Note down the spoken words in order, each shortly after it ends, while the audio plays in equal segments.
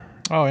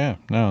Oh, yeah.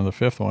 No, the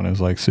fifth one is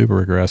like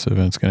super aggressive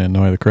and it's going to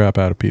annoy the crap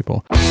out of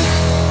people.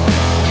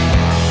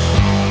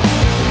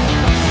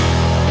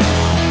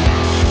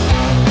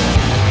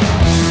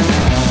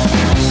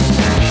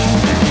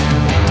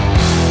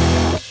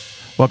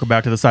 Welcome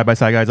back to the Side by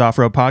Side Guys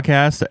Offroad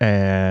Podcast,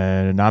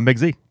 and I'm Big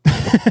Z.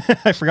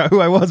 I forgot who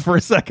I was for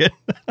a second.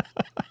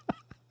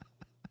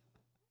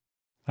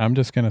 I'm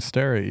just going to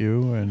stare at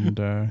you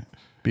and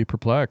be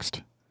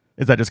perplexed.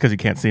 Is that just because you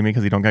can't see me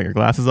because you don't got your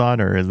glasses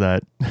on, or is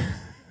that...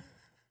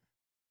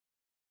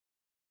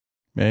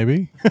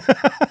 Maybe.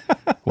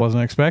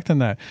 Wasn't expecting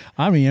that.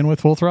 I'm Ian with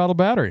Full Throttle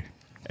Battery.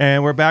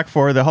 And we're back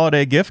for the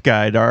holiday gift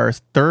guide, our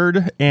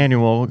third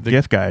annual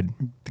gift guide.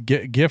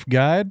 Gift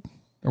guide?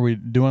 Are we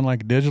doing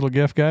like a digital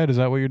gift guide? Is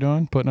that what you're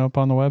doing? Putting up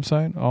on the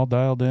website? All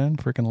dialed in?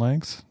 Freaking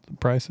links?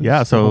 Prices?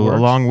 Yeah, so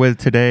along with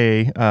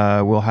today,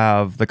 we'll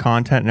have the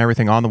content and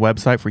everything on the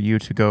website for you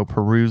to go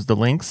peruse the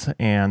links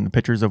and the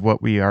pictures of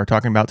what we are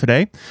talking about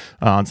today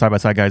on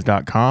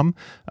sidebysideguys.com.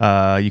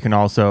 You can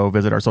also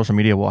visit our social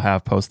media. We'll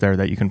have posts there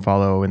that you can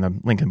follow in the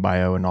link in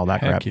bio and all that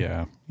crap. Heck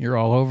yeah. You're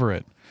all over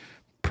it.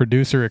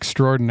 Producer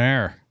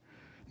extraordinaire.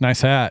 Nice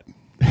hat.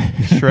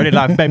 Shredded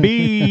life,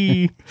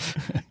 baby.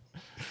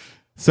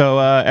 So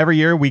every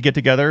year we get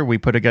together, we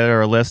put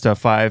together a list of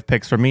 5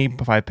 picks from me,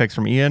 5 picks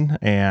from Ian,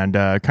 and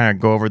kind of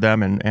go over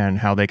them and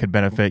how they could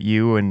benefit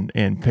you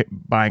in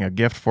buying a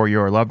gift for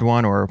your loved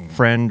one or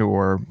friend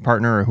or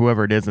partner or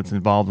whoever it is that's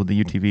involved with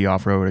the UTV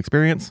off-road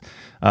experience.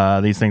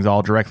 These things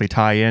all directly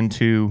tie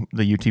into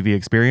the UTV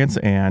experience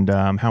and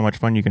how much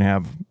fun you can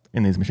have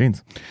in these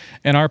machines.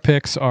 And our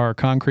picks are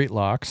concrete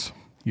locks.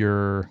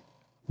 Your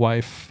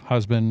wife,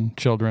 husband,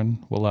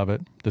 children will love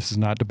it. This is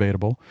not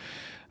debatable.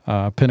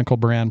 Pinnacle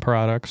brand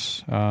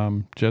products.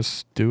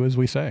 Just do as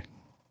we say.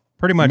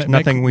 Pretty much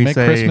nothing we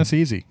say. Make Christmas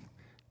easy.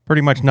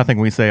 Pretty much nothing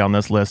we say on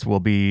this list will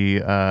be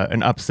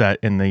an upset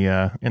in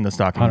the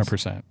stockings.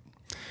 100%.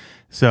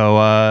 So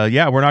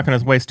we're not going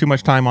to waste too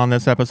much time on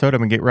this episode. I'm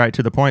going to get right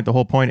to the point. The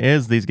whole point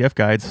is these gift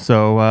guides.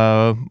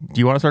 So do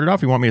you want to start it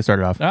off? Or you want me to start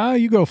it off?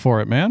 You go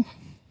for it, man.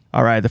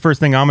 All right, the first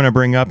thing I'm going to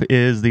bring up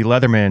is the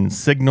Leatherman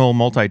Signal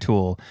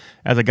Multi-Tool.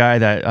 As a guy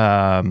that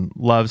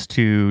loves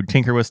to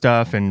tinker with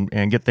stuff and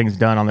get things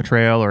done on the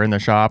trail or in the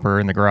shop or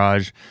in the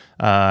garage,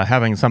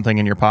 having something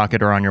in your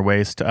pocket or on your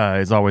waist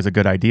is always a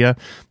good idea.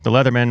 The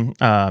Leatherman,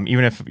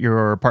 even if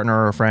your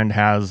partner or a friend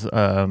has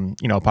a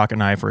pocket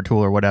knife or a tool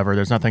or whatever,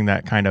 there's nothing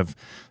that kind of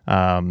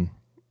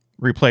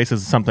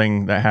replaces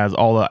something that has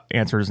all the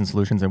answers and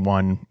solutions in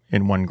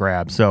one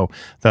grab. So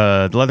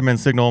the Leatherman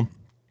Signal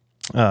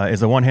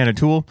is a one-handed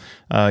tool.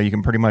 You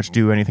can pretty much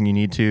do anything you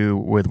need to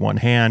with one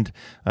hand.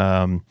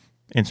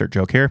 Insert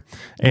joke here.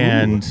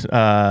 And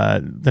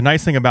the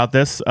nice thing about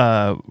this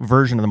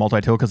version of the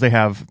multi-tool, because they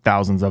have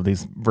thousands of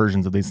these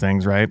versions of these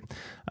things, right?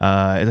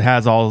 It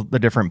has all the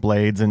different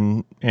blades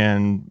and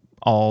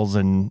awls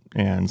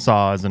and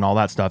saws and all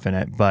that stuff in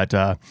it. But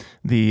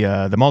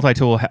the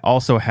multi-tool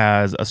also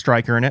has a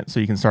striker in it, so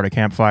you can start a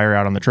campfire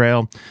out on the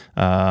trail.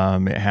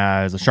 It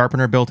has a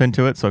sharpener built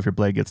into it, so if your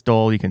blade gets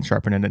dull, you can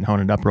sharpen it and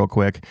hone it up real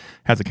quick. It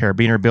has a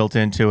carabiner built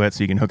into it,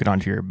 so you can hook it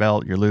onto your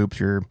belt, your loops,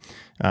 your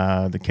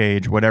the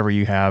cage, whatever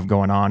you have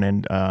going on.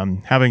 And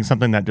having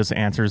something that just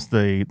answers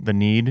the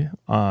need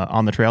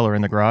on the trail or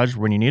in the garage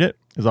when you need it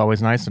is always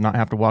nice to not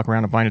have to walk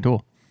around and find a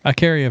tool. I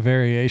carry a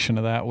variation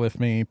of that with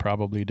me,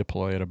 probably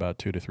deploy it about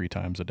 2 to 3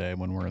 times a day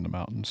when we're in the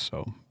mountains.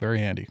 So very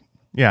handy.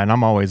 Yeah, and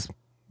I'm always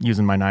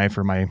using my knife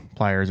or my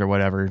pliers or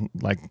whatever,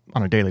 like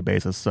on a daily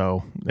basis.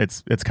 So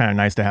it's kind of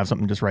nice to have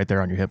something just right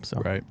there on your hip. So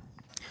right.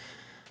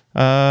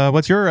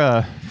 What's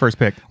your first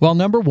pick? Well,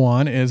 number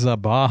 1 is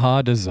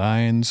Baja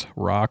Designs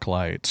rock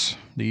lights.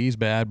 These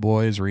bad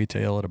boys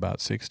retail at about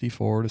 $64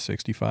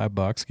 to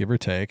 $65, give or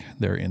take.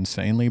 They're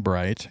insanely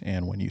bright,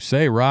 and when you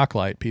say rock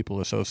light, people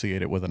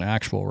associate it with an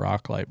actual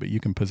rock light, but you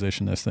can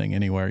position this thing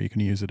anywhere. You can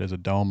use it as a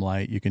dome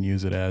light. You can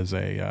use it as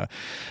a,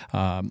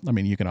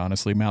 you can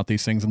honestly mount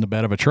these things in the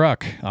bed of a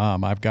truck.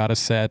 I've got a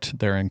set.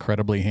 They're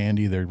incredibly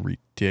handy. They're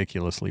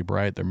ridiculously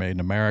bright. They're made in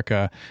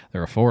America.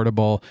 They're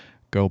affordable.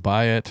 Go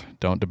buy it.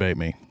 Don't debate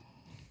me.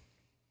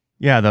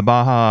 Yeah, the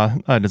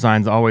Baja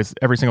Designs always,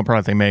 every single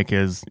product they make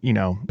is,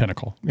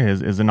 pinnacle.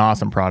 Is an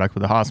awesome product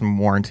with an awesome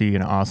warranty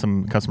and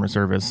awesome customer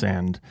service,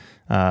 and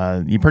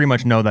you pretty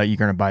much know that you're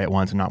going to buy it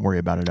once and not worry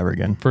about it ever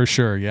again. For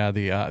sure, yeah.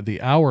 The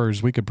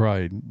hours, we could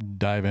probably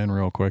dive in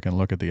real quick and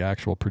look at the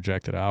actual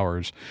projected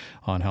hours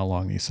on how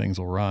long these things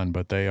will run,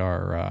 but they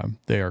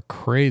are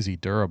crazy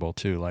durable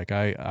too. Like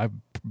I've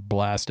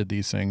blasted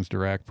these things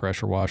direct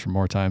pressure washer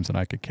more times than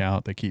I could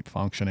count. They keep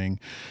functioning,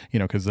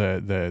 because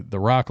the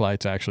rock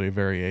light's actually a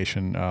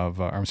variation of,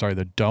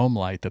 the dome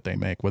light that they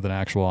make with an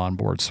actual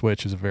onboard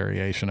switch is a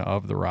variation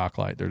of the rock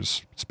light.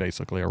 It's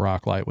basically a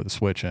rock light with a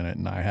switch in it,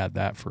 and I had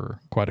that for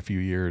quite a few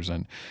years,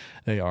 and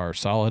they are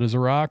solid as a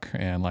rock,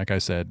 and like I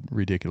said,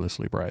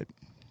 ridiculously bright.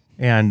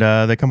 And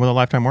they come with a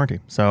lifetime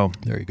warranty. So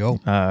there you go.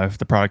 If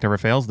the product ever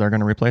fails, they're going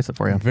to replace it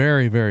for you.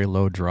 Very, very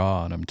low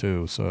draw on them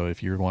too. So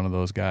if you're one of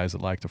those guys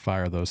that like to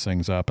fire those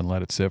things up and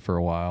let it sit for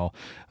a while,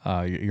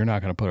 you're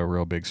not going to put a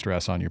real big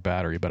stress on your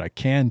battery. But I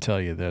can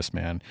tell you this,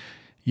 man.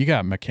 You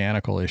got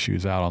mechanical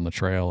issues out on the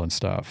trail and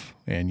stuff,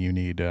 and you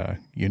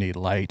need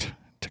light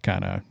to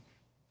kind of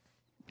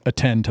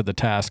attend to the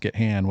task at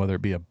hand, whether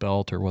it be a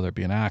belt or whether it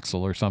be an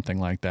axle or something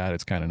like that.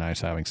 It's kind of nice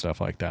having stuff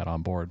like that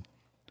on board.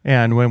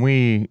 And when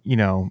we,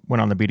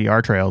 went on the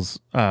BDR trails,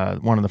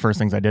 one of the first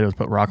things I did was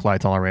put rock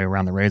lights all the way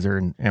around the Razor.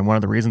 And one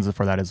of the reasons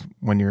for that is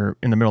when you're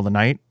in the middle of the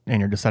night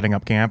and you're just setting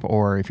up camp,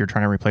 or if you're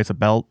trying to replace a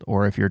belt,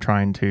 or if you're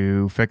trying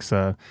to fix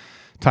a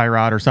tie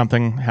rod or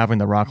something, having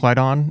the rock light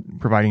on,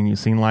 providing you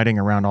scene lighting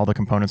around all the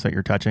components that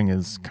you're touching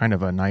is kind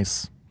of a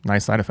nice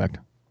side effect.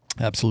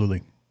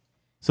 Absolutely.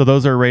 So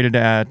those are rated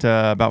at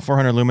about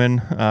 400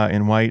 lumen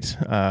in white.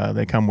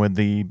 They come with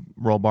the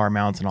roll bar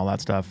mounts and all that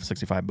stuff,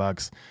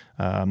 $65.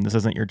 This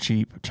isn't your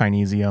cheap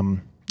Chinesium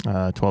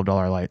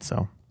 $12 light.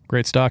 So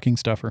great stocking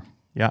stuffer.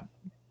 Yeah,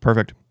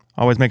 perfect.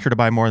 Always make sure to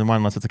buy more than one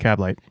unless it's a cab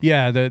light.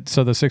 Yeah,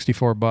 so the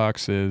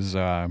 $64 is,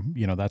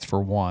 that's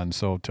for one.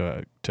 So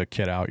to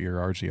kit out your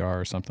RZR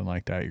or something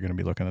like that, you're going to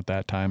be looking at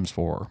that times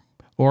 4.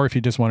 Or if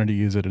you just wanted to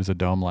use it as a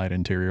dome light,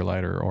 interior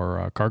light, or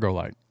a cargo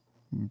light,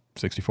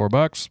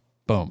 $64.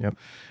 Boom. Yep.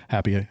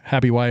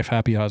 Happy wife,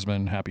 happy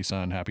husband, happy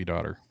son, happy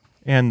daughter.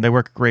 And they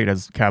work great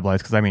as cab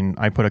lights because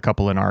I put a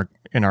couple in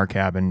our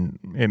cab, and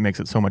it makes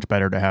it so much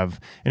better to have.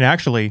 And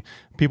actually,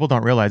 people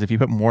don't realize if you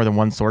put more than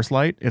one source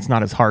light, it's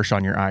not as harsh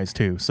on your eyes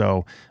too.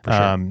 So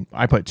sure.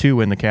 I put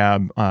 2 in the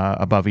cab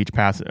above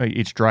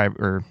each driver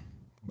or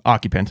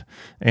occupant,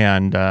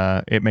 and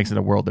it makes it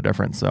a world of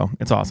difference. So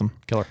it's awesome.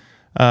 Killer.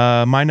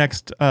 My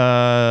next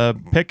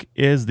pick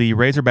is the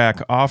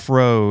Razorback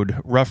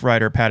Offroad Rough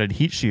Rider padded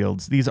heat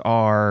shields. These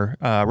are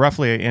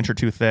roughly 1 inch or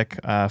 2 thick.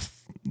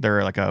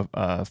 They're like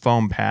a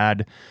foam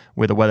pad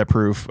with a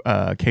weatherproof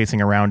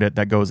casing around it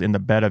that goes in the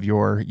bed of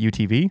your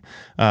UTV.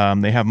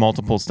 They have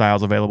multiple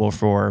styles available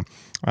for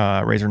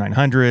Razor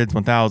 900s,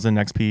 1000,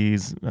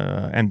 XPs,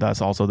 and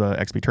thus also the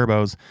XP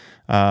turbos.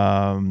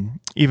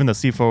 Even the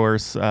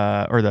C-Force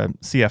or the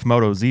CF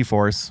Moto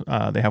Z-Force,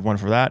 they have one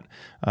for that,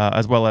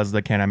 as well as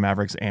the Can-Am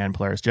Mavericks and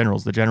Polaris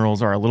Generals. The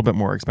Generals are a little bit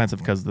more expensive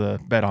because the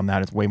bed on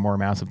that is way more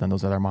massive than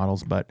those other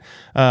models. But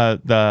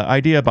the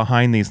idea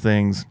behind these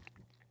things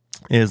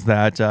is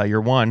that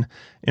you're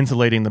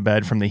insulating the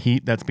bed from the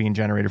heat that's being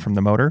generated from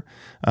the motor.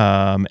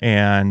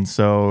 And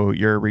so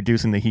you're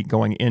reducing the heat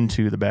going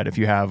into the bed. If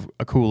you have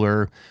a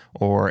cooler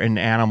or an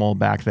animal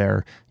back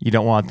there, you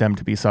don't want them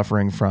to be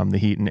suffering from the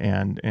heat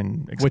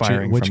and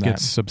expiring which from that.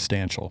 Gets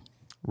substantial.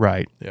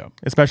 Right. Yeah.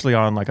 Especially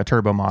on like a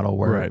turbo model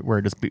where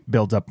it just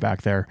builds up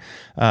back there.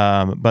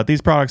 But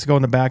these products go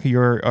in the back of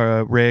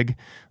your rig.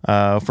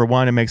 For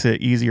one, it makes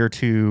it easier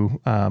to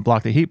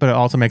block the heat, but it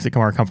also makes it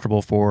more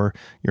comfortable for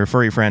your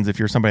furry friends if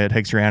you're somebody that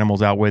takes your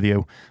animals out with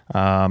you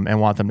and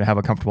want them to have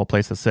a comfortable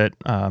place to sit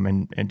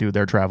and do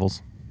their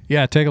travels.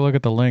 Yeah, take a look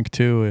at the link,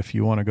 too. If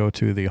you want to go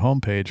to the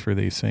homepage for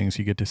these things,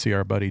 you get to see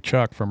our buddy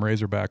Chuck from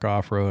Razorback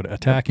Off-Road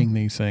attacking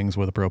these things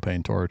with a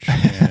propane torch.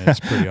 And it's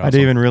pretty awesome. I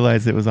didn't even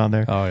realize it was on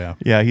there. Oh, yeah.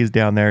 Yeah, he's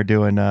down there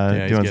doing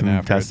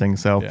some testing.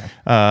 So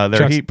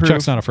they're heat-proof.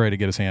 Chuck's not afraid to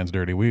get his hands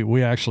dirty.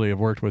 We actually have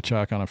worked with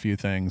Chuck on a few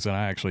things, and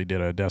I actually did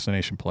a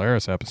Destination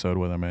Polaris episode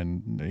with him,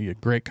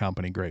 and great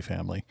company, great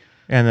family.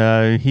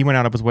 And he went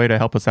out of his way to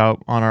help us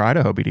out on our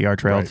Idaho BDR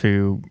trail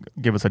to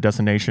give us a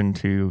destination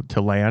to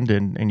land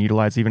and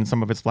utilize even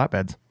some of its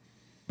flatbeds.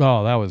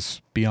 Oh, that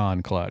was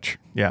beyond clutch.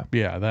 Yeah.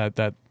 Yeah,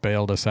 that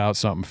bailed us out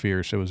something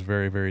fierce. It was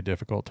very, very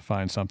difficult to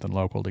find something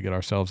local to get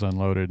ourselves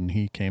unloaded, and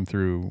he came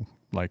through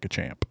like a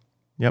champ.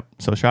 Yep.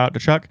 So shout out to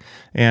Chuck.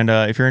 And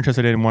if you're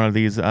interested in one of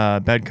these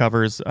bed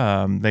covers,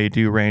 they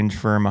do range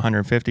from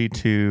 150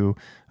 to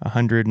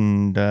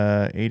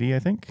 180, I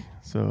think.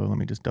 So let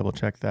me just double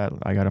check that.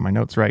 I got it in my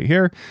notes right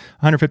here.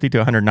 150 to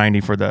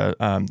 190 for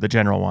the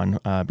general one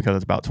because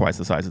it's about twice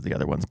the size of the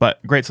other ones.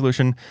 But great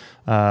solution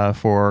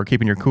for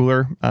keeping your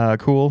cooler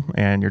cool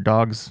and your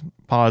dog's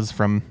paws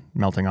from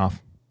melting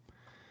off.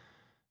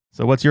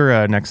 So what's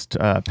your next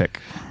pick?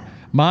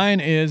 Mine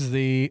is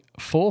the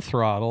Full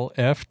Throttle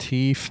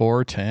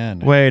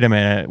FT410. Wait a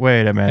minute.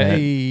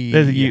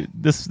 Hey.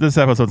 This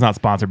episode's not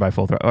sponsored by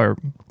Full Throttle, or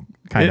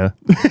kind of.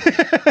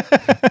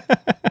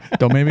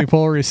 Don't make me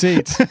pull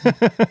receipts.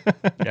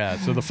 Yeah,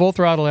 so the Full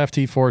Throttle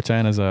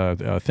FT410 is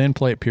a thin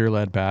plate pure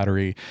lead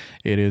battery.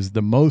 It is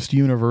the most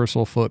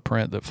universal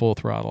footprint that Full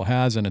Throttle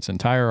has in its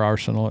entire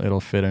arsenal. It'll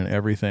fit in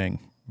everything.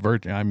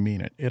 I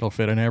mean it. It'll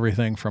fit in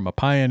everything from a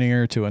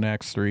Pioneer to an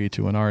X3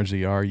 to an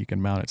RZR. You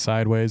can mount it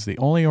sideways. The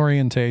only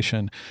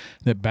orientation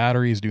that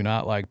batteries do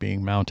not like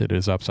being mounted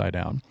is upside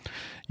down.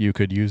 You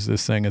could use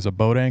this thing as a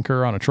boat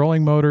anchor on a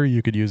trolling motor.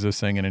 You could use this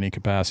thing in any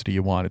capacity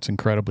you want. It's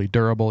incredibly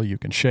durable. You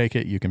can shake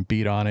it. You can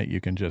beat on it.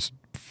 You can just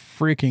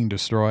freaking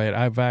destroy it.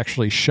 I've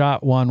actually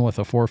shot one with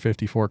a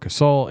 454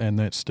 Casol, and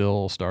it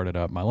still started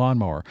up my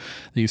lawnmower.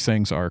 These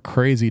things are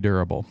crazy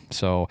durable.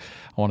 So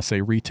I want to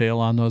say retail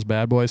on those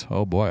bad boys.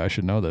 Oh boy, I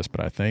should know this,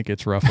 but I think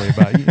it's roughly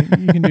about,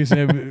 you can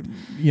do,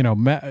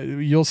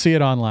 you'll see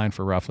it online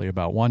for roughly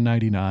about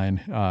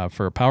 $199.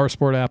 For a power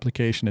sport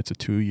application, it's a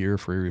 2-year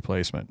free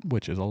replacement,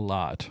 which is a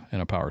lot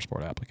in a power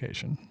sport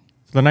application.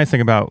 So the nice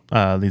thing about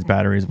these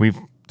batteries, we've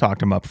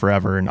talked them up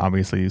forever, and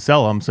obviously you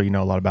sell them, so you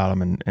know a lot about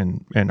them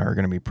and are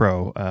going to be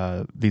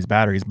pro these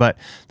batteries. But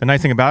the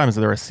nice thing about them is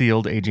that they're a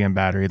sealed AGM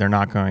battery. They're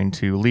not going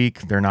to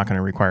leak. They're not going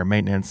to require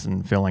maintenance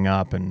and filling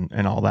up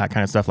and all that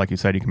kind of stuff. Like you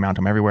said, you can mount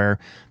them everywhere.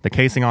 The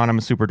casing on them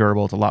is super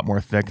durable. It's a lot more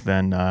thick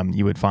than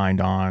you would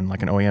find on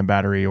like an OEM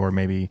battery or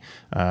maybe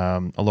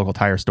a local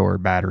tire store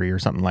battery or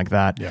something like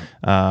that.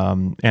 Yeah.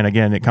 And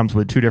again, it comes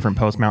with 2 different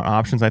post mount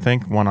options, I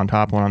think, one on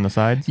top, one on the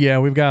sides. Yeah,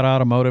 we've got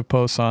automotive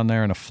posts on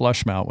there and a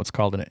flush mount, what's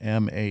called an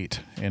M8,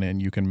 and then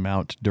you can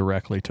mount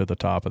directly to the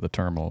top of the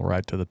terminal,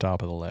 right to the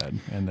top of the lead.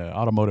 And the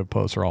automotive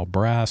posts are all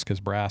brass,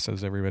 because brass,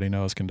 as everybody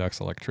knows, conducts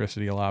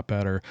electricity a lot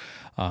better,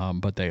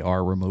 but they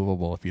are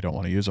removable if you don't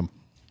want to use them.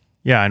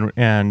 Yeah,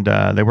 and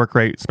they work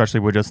great,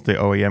 especially with just the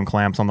OEM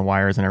clamps on the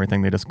wires and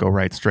everything. They just go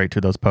right straight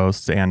to those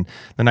posts. And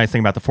the nice thing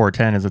about the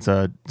 410 is it's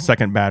a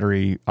second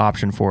battery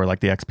option for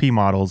like the XP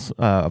models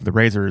of the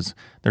Razors.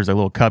 There's a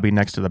little cubby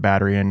next to the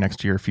battery and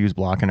next to your fuse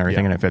block and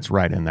everything, and it fits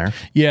right in there.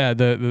 Yeah,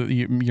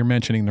 you're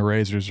mentioning the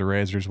Razors. The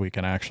Razors, we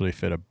can actually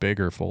fit a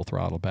bigger full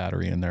throttle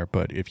battery in there.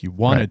 But if you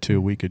wanted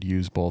to, we could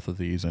use both of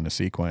these in a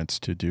sequence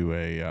to do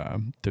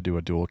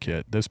a dual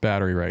kit. This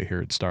battery right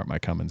here would start my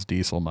Cummins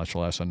diesel, much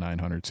less a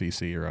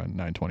 900cc or a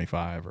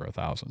 925 or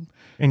 1,000.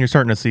 And you're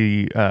starting to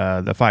see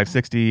the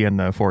 560 and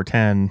the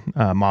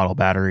 410 model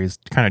batteries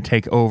kind of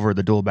take over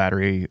the dual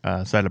battery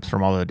setups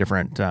from all the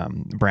different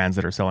brands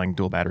that are selling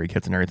dual battery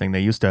kits and everything.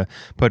 They used to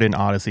put in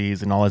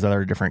Odysseys and all those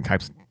other different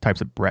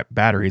types of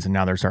batteries, and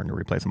now they're starting to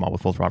replace them all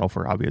with full throttle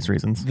for obvious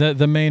reasons.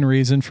 The main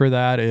reason for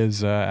that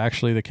is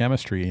actually the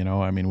chemistry.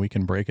 We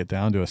can break it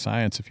down to a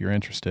science if you're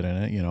interested in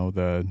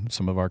it.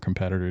 Some of our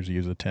competitors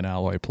use a tin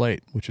alloy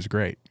plate, which is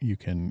great.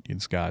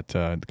 It's got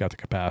the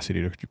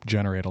capacity to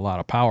generate a lot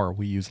of power.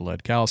 We use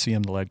lead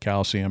calcium. The lead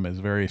calcium is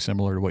very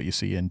similar to what you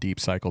see in deep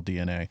cycle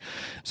DNA.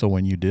 So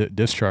when you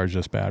discharge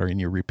this battery and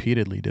you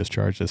repeatedly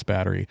discharge this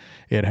battery,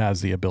 it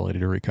has the ability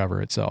to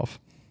recover itself.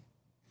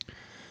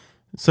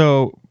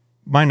 So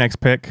my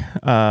next pick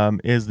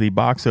is the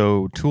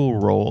Boxo Tool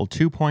Roll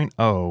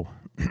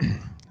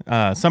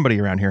 2.0. Somebody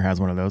around here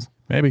has one of those.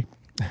 Maybe.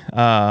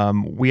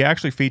 We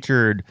actually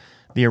featured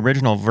the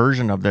original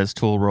version of this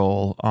tool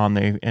roll on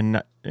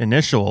the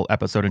initial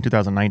episode in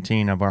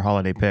 2019 of our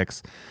holiday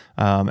picks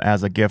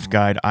as a gift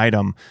guide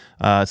item.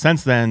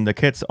 Since then, the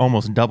kit's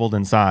almost doubled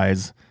in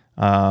size.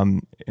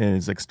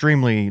 Is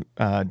extremely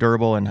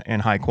durable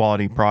and high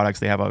quality products.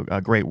 They have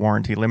a great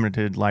warranty,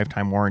 limited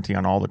lifetime warranty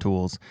on all the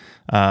tools.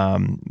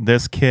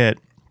 This kit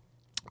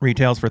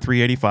retails for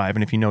 $385,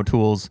 and if you know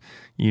tools,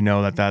 you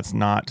know that that's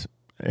not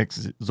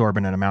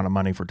exorbitant amount of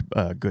money for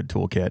a good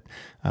toolkit.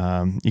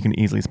 You can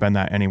easily spend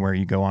that anywhere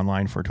you go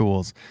online for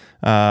tools.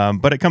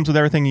 But it comes with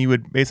everything you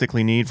would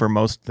basically need for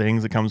most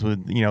things. It comes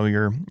with,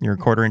 your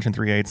 1/4" and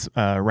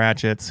 3/8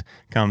 ratchets,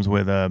 comes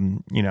with,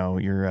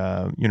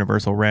 your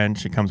universal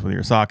wrench. It comes with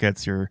your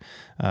sockets, your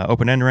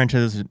open end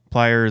wrenches,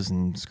 pliers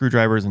and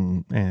screwdrivers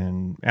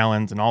and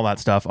Allens and all that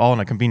stuff, all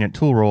in a convenient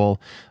tool roll,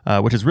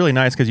 which is really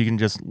nice because you can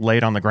just lay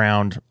it on the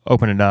ground,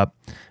 open it up,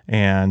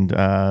 and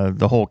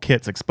the whole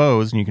kit's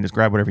exposed and you can just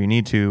grab whatever you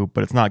need to,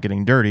 but it's not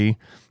getting dirty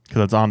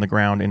because it's on the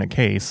ground in a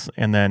case.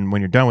 And then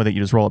when you're done with it, you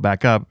just roll it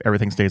back up.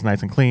 Everything stays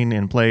nice and clean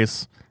in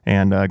place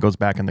and goes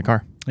back in the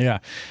car. Yeah.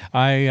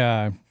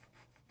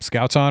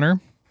 Scout's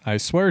honor, I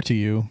swear to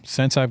you,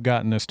 since I've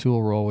gotten this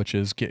tool roll, which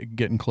is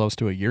getting close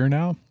to a year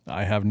now,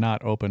 I have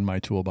not opened my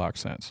toolbox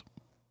since.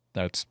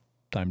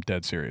 I'm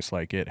dead serious.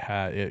 Like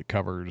it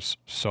covers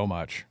so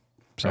much.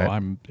 So right.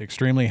 I'm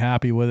extremely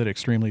happy with it,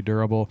 extremely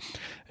durable.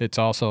 It's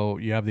also,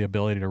 you have the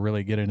ability to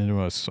really get it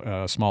into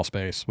a small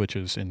space, which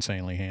is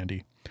insanely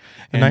handy.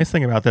 The nice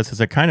thing about this is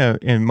it kind of,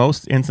 in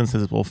most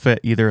instances, will fit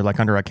either like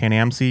under a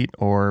Can-Am seat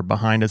or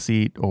behind a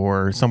seat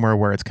or somewhere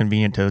where it's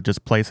convenient to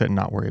just place it and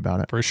not worry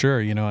about it. For sure.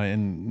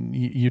 And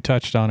you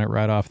touched on it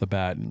right off the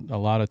bat. A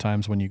lot of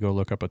times when you go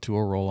look up a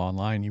tool roll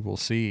online, you will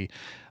see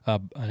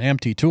an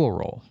empty tool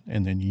roll,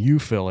 and then you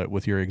fill it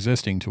with your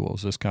existing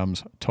tools. This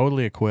comes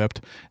totally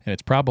equipped, and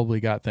it's probably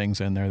got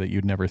things in there that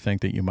you'd never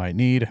think that you might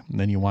need, and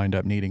then you wind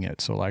up needing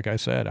it. So like I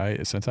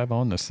said, since I've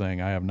owned this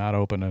thing, I have not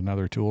opened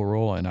another tool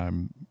roll, and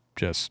I'm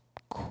just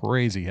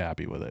crazy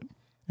happy with it.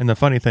 And the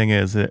funny thing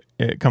is it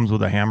comes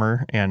with a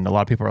hammer, and a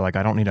lot of people are like,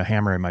 I don't need a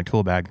hammer in my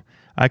tool bag.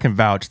 I can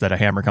vouch that a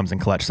hammer comes in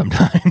clutch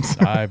sometimes.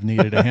 I've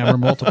needed a hammer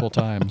multiple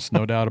times,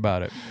 no doubt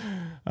about it.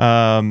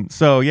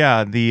 So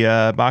yeah, the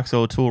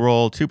Boxo Tool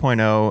Roll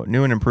 2.0,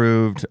 new and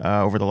improved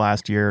over the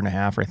last year and a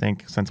half, I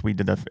think, since we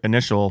did the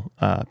initial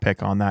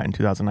pick on that in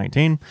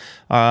 2019.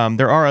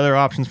 There are other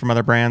options from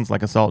other brands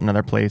like Assault and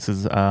other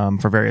places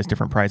for various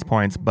different price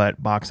points,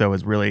 but Boxo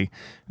is really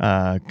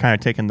kind of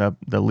taken the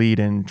lead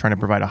in trying to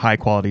provide a high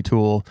quality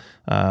tool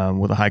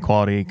with a high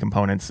quality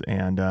components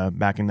and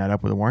backing that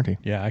up with a warranty.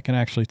 Yeah, I can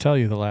actually tell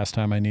you the last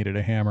time I needed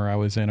a hammer, I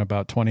was in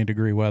about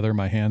 20-degree weather.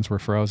 My hands were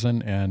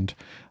frozen, and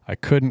I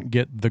couldn't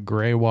get the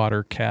gray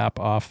water cap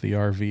off the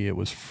RV. It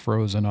was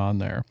frozen on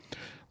there.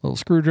 Little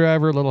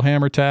screwdriver, little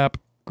hammer tap,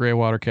 gray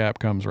water cap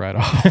comes right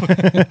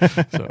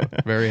off. So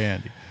very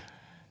handy.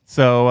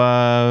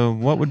 So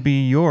what would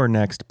be your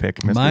next pick,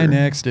 Mr.? My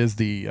next is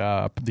the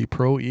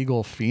Pro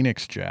Eagle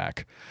Phoenix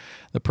Jack.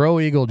 The Pro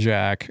Eagle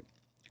Jack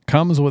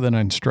comes with an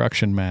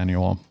instruction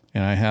manual,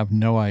 and I have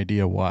no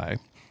idea why.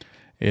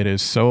 It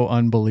is so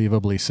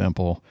unbelievably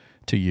simple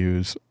to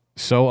use,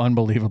 so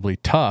unbelievably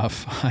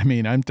tough. I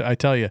mean, I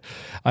tell you,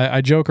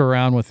 I joke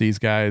around with these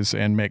guys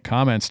and make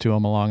comments to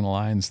them along the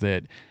lines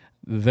that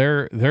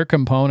their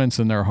components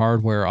and their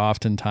hardware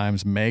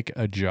oftentimes make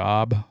a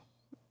job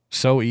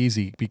so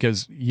easy,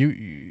 because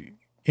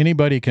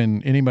anybody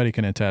can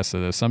attest to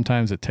this.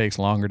 Sometimes it takes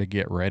longer to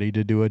get ready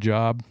to do a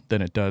job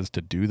than it does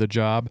to do the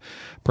job.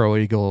 Pro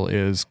Eagle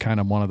is kind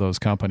of one of those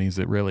companies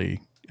that really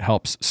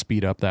helps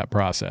speed up that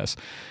process.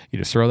 You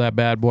just throw that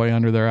bad boy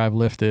under there. I've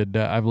lifted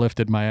my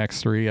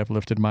X3, I've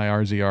lifted my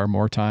RZR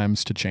more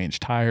times to change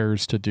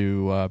tires, to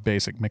do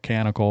basic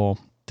mechanical,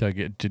 to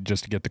get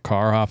the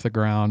car off the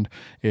ground.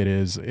 It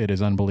is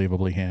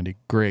unbelievably handy.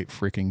 Great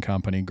freaking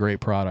company, great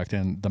product,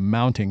 and the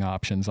mounting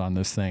options on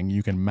this thing,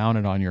 you can mount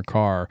it on your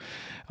car.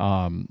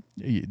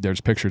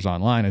 There's pictures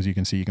online, as you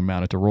can see. You can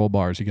mount it to roll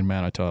bars. You can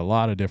mount it to a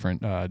lot of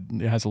different.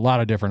 It has a lot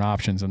of different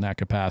options in that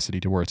capacity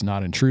to where it's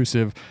not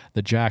intrusive.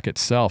 The jack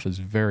itself is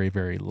very,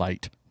 very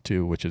light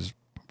too, which is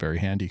very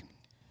handy.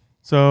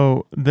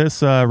 So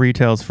this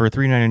retails for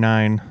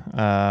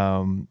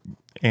 $399,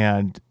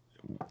 and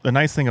the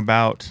nice thing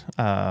about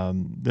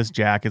this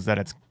jack is that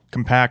it's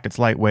compact, it's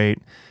lightweight.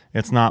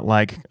 It's not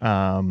like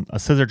a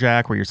scissor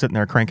jack where you're sitting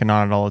there cranking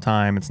on it all the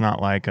time. It's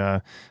not like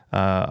a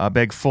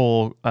big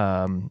full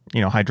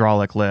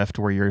hydraulic lift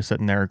where you're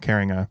sitting there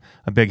carrying a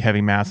big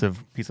heavy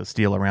massive piece of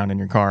steel around in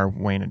your car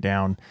weighing it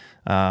down.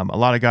 A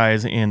lot of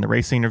guys in the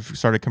racing have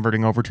started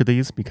converting over to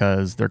these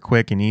because they're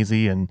quick and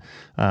easy and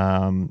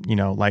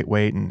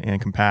lightweight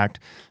and compact.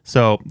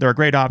 So they're a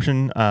great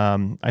option.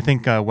 I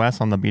think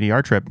Wes on the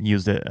BDR trip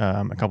used it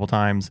a couple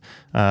times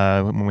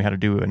when we had to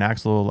do an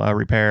axle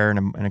repair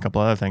and a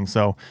couple other things.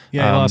 So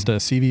yeah, he lost a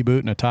CV boot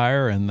and a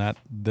tire, and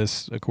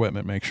this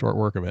equipment makes short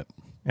work of it.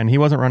 And he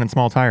wasn't running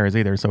small tires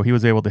either, so he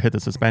was able to hit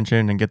the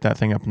suspension and get that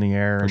thing up in the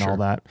air all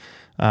that.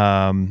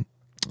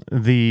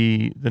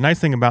 The nice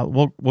thing about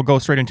we'll go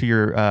straight into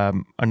your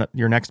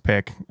next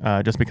pick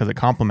just because it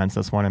complements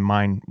this one, and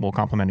mine will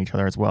complement each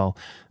other as well.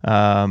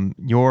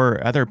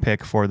 Your other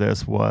pick for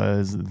this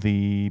was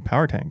the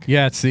power tank.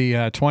 Yeah, it's the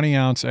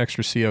 20-ounce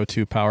extra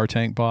CO2 power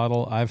tank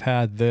bottle. I've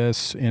had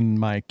this in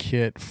my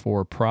kit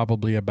for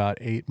probably about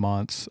 8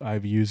 months.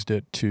 I've used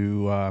it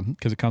to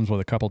because it comes with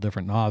a couple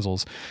different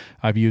nozzles.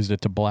 I've used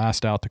it to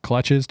blast out the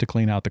clutches, to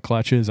clean out the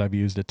clutches. I've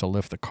used it to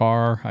lift the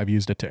car. I've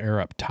used it to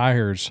air up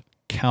tires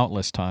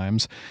countless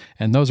times,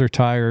 and those are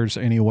tires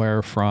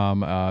anywhere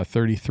from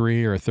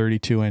 33 or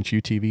 32-inch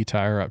UTV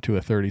tire up to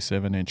a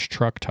 37-inch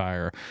truck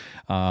tire.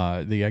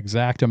 The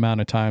exact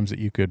amount of times that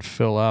you could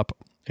fill up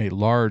a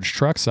large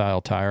truck style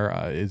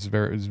tire is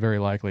very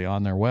likely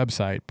on their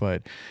website,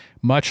 but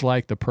much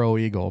like the Pro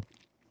Eagle,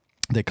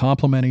 they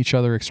complement each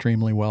other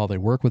extremely well. They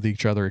work with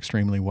each other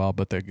extremely well,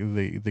 but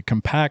the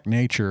compact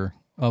nature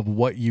of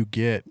what you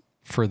get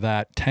for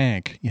that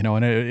tank,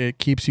 and it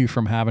keeps you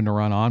from having to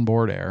run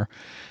onboard air.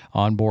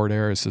 Onboard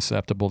air is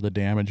susceptible to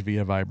damage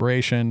via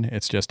vibration.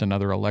 It's just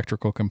another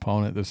electrical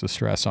component that's a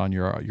stress on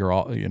your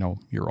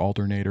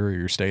alternator or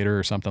your stator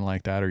or something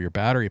like that, or your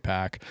battery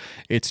pack.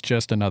 It's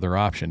just another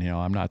option.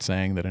 I'm not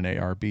saying that an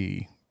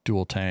ARB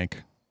dual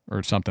tank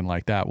or something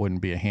like that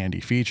wouldn't be a handy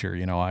feature.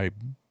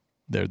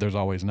 There's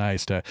always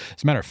nice to,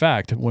 as a matter of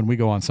fact, when we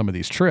go on some of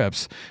these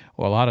trips,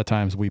 a lot of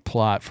times we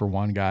plot for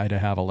one guy to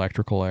have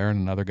electrical air and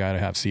another guy to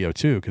have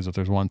CO2, because if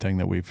there's one thing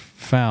that we've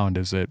found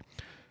is that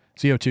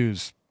CO2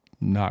 is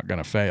not going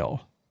to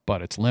fail,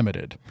 but it's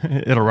limited.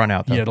 It'll run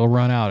out, though. Yeah, it'll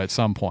run out at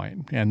some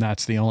point, and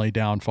that's the only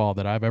downfall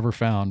that I've ever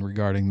found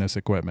regarding this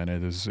equipment.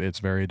 It's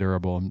very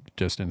durable and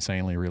just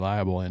insanely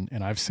reliable, and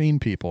I've seen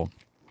people,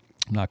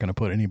 I'm not going to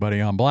put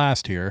anybody on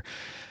blast here,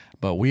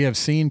 but we have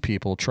seen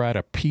people try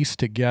to piece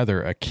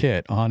together a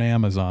kit on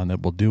Amazon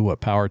that will do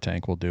what Power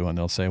Tank will do, and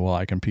they'll say, well,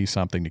 I can piece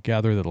something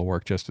together that'll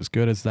work just as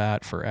good as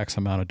that for X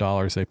amount of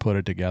dollars. They put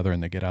it together,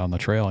 and they get out on the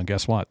trail, and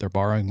guess what? They're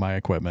borrowing my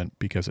equipment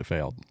because it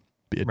failed.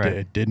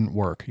 It didn't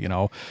work.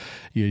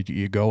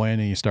 You go in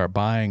and you start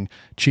buying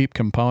cheap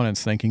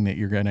components thinking that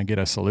you're going to get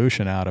a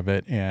solution out of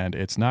it, and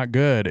it's not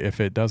good if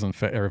it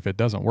doesn't or if it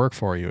doesn't work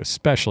for you,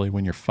 especially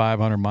when you're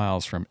 500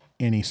 miles from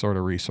any sort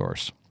of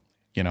resource.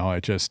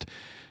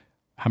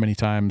 How many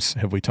times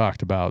have we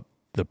talked about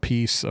the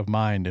peace of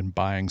mind in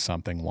buying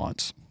something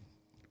once.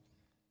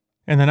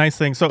 And the nice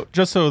thing, so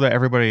just so that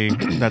everybody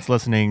that's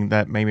listening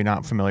that maybe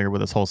not familiar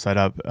with this whole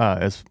setup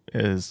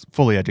is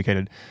fully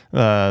educated,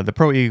 the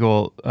Pro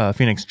Eagle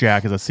Phoenix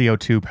jack is a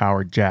CO2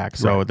 powered jack.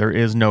 So there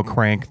is no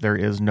crank, there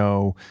is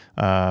no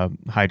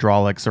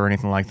hydraulics or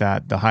anything like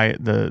that.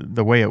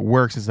 The way it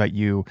works is that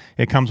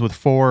it comes with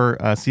 4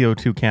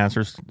 CO2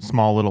 canisters,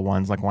 small little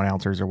ones like 1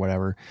 ounces or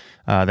whatever.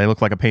 They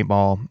look like a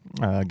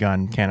paintball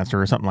gun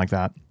canister or something like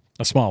that.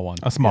 A small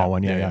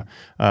one. Yeah.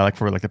 Like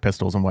for like the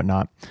pistols and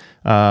whatnot.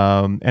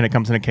 And it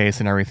comes in a case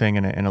and everything,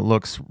 and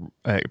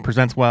it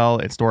presents well,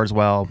 it stores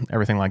well,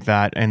 everything like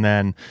that. And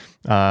then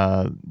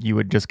you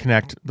would just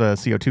connect the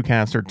CO2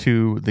 canister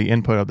to the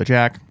input of the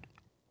jack,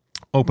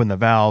 open the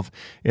valve.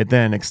 It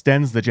then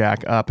extends the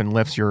jack up and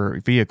lifts your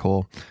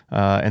vehicle,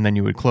 and then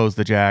you would close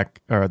the jack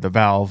or the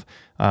valve.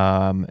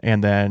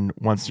 And then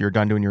once you're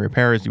done doing your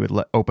repairs, you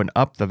would open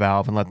up the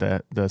valve and let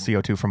the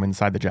CO2 from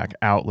inside the jack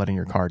out, letting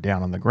your car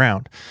down on the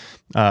ground.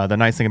 The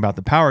nice thing about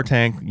the power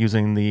tank,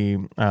 using the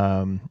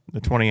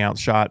 20-ounce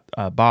shot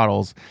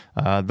bottles,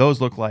 those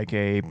look like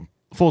a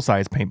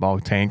full-size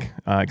paintball tank,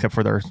 except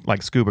for they're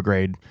like scuba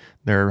grade.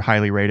 They're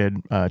highly rated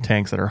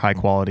tanks that are high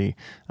quality.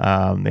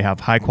 They have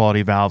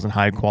high-quality valves and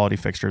high-quality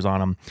fixtures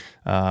on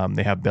them.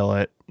 They have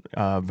billet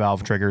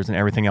valve triggers and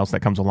everything else that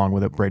comes along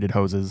with it, braided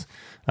hoses.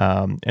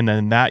 And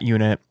then that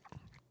unit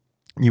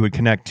you would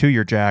connect to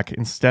your jack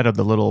instead of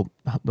the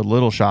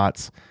little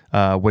shots,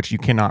 which you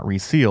cannot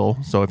reseal.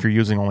 So if you're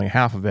using only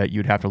half of it,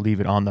 you'd have to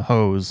leave it on the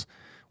hose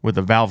with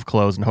the valve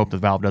closed and hope the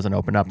valve doesn't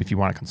open up if you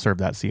want to conserve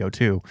that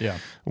CO2. Yeah.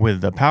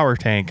 With the power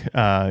tank,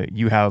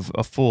 you have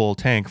a full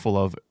tank full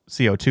of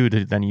CO2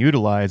 to then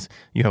utilize.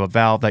 You have a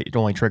valve that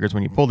only triggers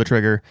when you pull the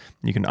trigger.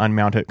 You can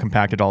unmount it,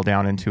 compact it all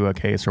down into a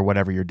case or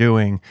whatever you're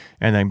doing,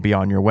 and then be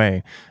on your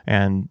way.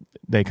 And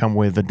they come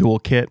with a dual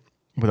kit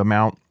with a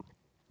mount.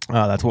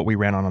 That's what we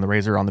ran on the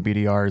Razor on the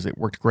BDRs. It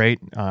worked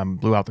great.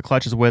 Blew out the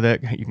clutches with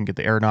it. You can get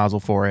the air nozzle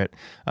for it.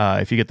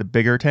 If you get the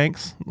bigger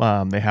tanks,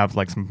 they have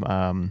like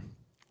some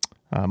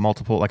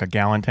multiple, like a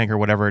gallon tank or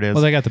whatever it is.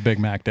 Well, they got the Big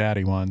Mac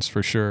Daddy ones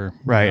for sure.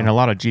 Right, and a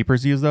lot of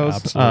Jeepers use those.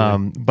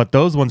 Absolutely. But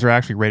those ones are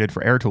actually rated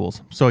for air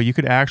tools. So you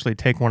could actually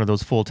take one of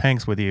those full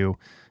tanks with you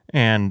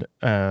and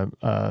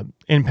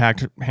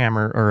impact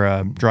hammer or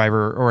a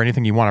driver or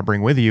anything you want to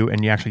bring with you,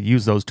 and you actually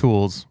use those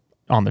tools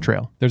on the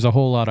trail. There's a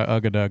whole lot of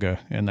ugga-dugga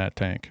in that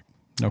tank.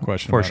 No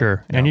question For about sure.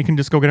 it. And Yeah. you can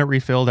just go get it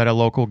refilled at a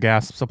local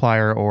gas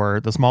supplier, or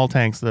the small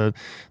tanks,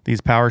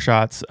 these power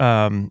shots,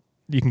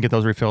 you can get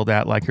those refilled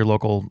at like your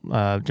local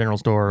general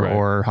store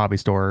or hobby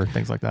store,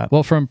 things like that.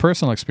 Well, from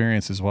personal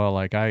experience as well,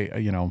 like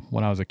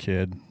when I was a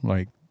kid,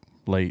 like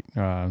late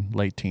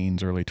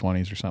teens, early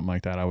 20s or something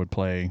like that, I would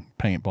play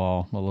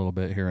paintball a little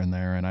bit here and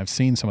there, and I've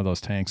seen some of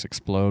those tanks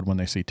explode when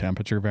they see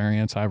temperature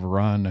variance. I've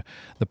run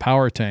the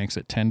power tanks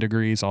at 10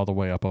 degrees all the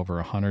way up over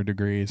 100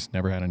 degrees.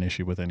 Never had an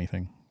issue with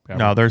anything. Ever.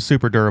 No, they're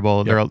super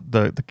durable. Yep.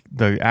 They're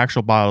the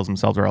actual bottles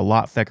themselves are a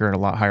lot thicker and a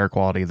lot higher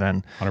quality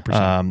than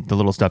 100%. The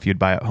little stuff you'd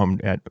buy at home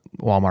at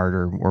Walmart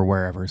or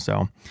wherever.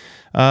 So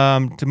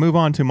to move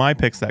on to my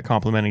picks that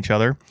complement each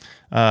other,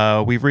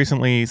 we've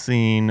recently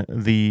seen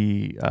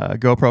the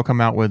GoPro come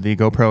out with the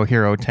GoPro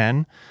Hero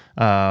 10.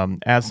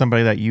 As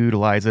somebody that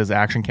utilizes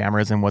action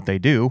cameras and what they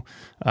do,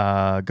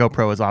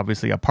 GoPro is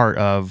obviously a part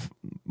of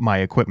my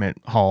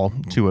equipment haul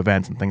to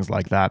events and things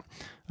like that.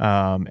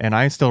 And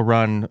I still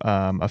run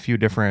a few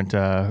different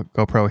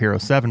GoPro Hero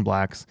 7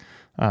 Blacks.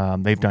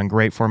 They've done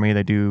great for me.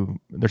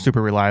 They're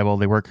super reliable.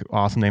 They work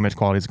awesome. The image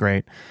quality is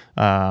great.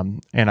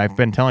 And I've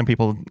been telling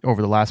people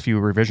over the last few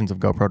revisions of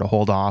GoPro to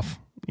hold off,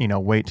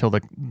 wait till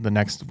the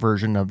next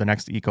version of the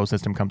next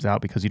ecosystem comes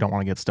out, because you don't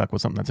want to get stuck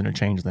with something that's going to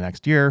change the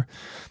next year.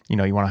 You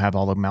want to have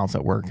all the mounts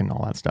at work and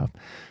all that stuff.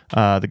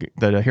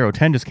 The Hero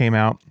 10 just came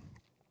out.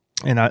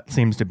 And that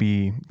seems to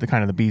be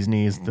the bee's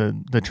knees,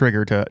 the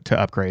trigger to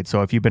upgrade.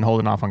 So if you've been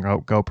holding off on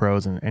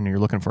GoPros and you're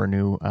looking for a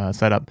new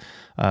setup,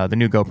 the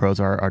new GoPros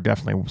are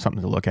definitely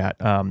something to look at.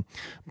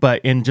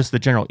 But in just the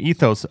general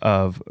ethos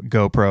of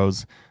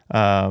GoPros,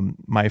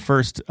 my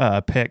first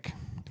pick,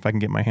 if I can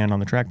get my hand on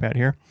the trackpad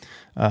here,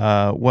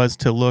 was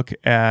to look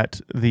at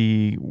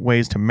the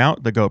ways to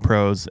mount the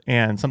GoPros.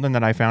 And something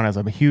that I found as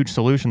a huge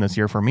solution this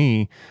year for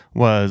me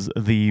was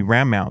the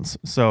RAM mounts.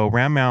 So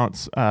RAM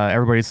mounts,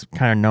 everybody's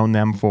kind of known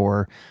them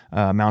for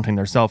mounting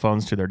their cell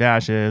phones to their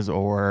dashes,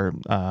 or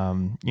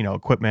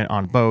equipment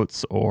on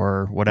boats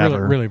or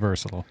whatever. Really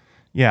versatile.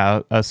 Yeah,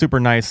 a super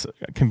nice,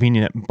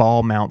 convenient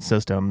ball mount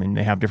system, and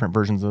they have different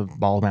versions of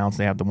ball mounts.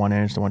 They have the 1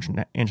 inch, the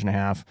 1.5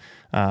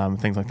 inch,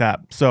 things like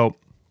that. So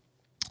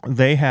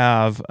they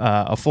have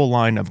a full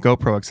line of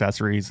GoPro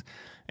accessories,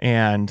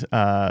 and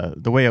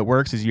the way it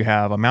works is you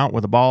have a mount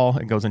with a ball.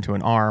 It goes into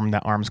an arm.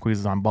 That arm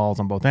squeezes on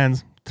balls on both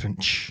ends,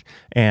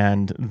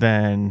 and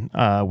then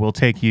we'll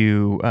take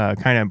you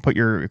kind of put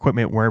your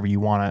equipment wherever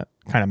you want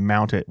to kind of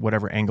mount it,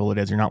 whatever angle it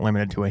is. You're not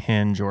limited to a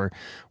hinge, or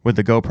with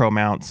the GoPro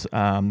mounts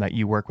that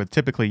you work with,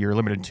 typically you're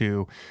limited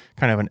to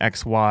kind of an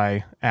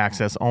XY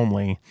axis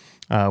only,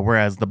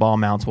 whereas the ball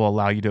mounts will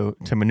allow you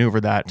to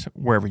maneuver that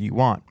wherever you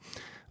want.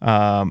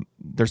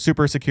 They're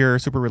super secure,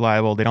 super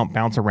reliable. They don't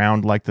bounce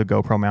around like the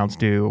GoPro mounts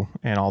do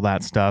and all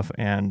that stuff.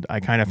 And I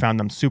kind of found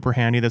them super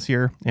handy this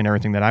year in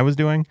everything that I was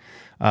doing.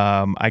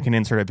 I can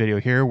insert a video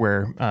here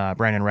where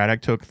Brandon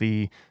Radek took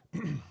the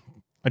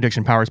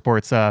Addiction Power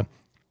Sports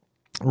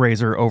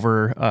Razor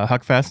over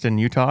Huckfest in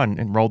Utah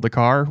and rolled the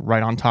car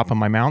right on top of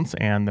my mounts,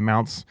 and the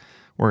mounts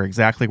were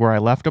exactly where I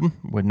left them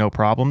with no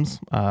problems,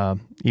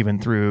 even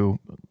through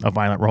a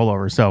violent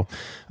rollover. So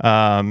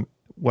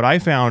what I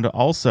found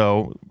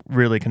also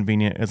really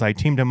convenient is I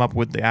teamed them up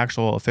with the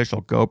actual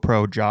official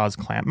GoPro Jaws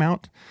clamp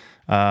mount.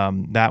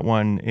 That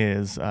one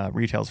is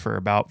retails for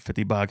about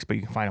 $50, but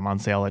you can find them on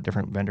sale at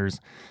different vendors.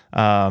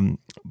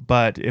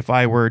 But if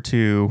I were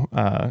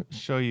to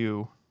show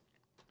you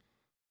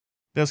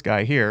this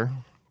guy here,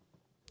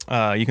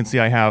 you can see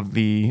I have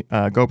the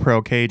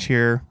GoPro cage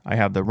here. I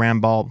have the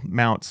ram ball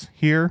mounts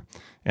here,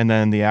 and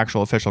then the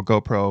actual official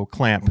GoPro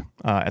clamp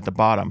at the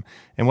bottom.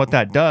 And what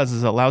that does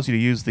is it allows you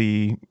to use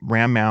the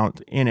ram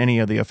mount in any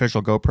of the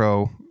official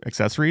GoPro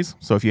accessories.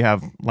 So if you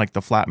have like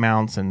the flat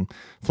mounts and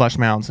flush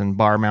mounts and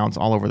bar mounts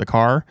all over the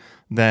car,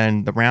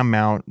 then the ram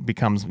mount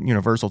becomes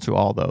universal to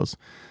all those.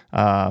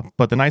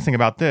 But the nice thing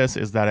about this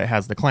is that it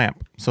has the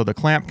clamp. So the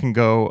clamp can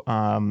go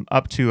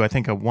up to, I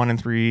think, a 1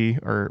 3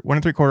 or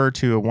 1 3/4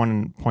 to a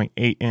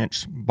 1.8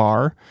 inch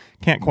bar.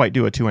 Can't quite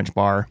do a 2-inch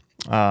bar,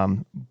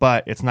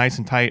 but it's nice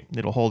and tight.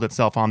 It'll hold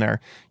itself on there.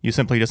 You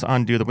simply just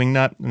undo the wing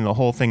nut, and the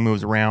whole thing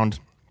moves around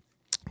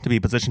to be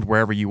positioned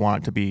wherever you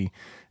want it to be.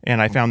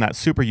 And I found that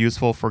super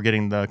useful for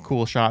getting the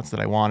cool shots that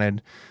I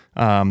wanted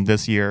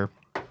this year.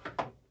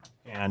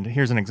 And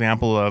here's an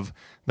example of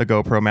the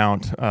GoPro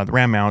mount, the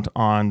ram mount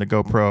on the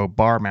GoPro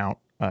bar mount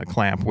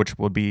clamp, which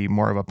would be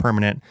more of a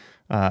permanent,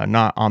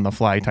 not on the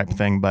fly type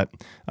thing. But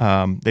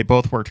they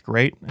both worked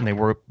great, and they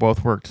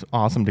both worked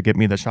awesome to get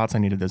me the shots I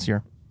needed this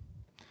year.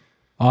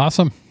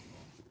 Awesome.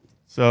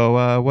 So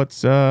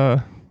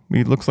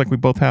it looks like we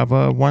both have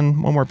one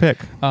more pick.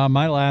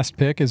 My last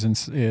pick is a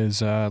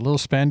little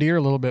spendier,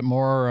 a little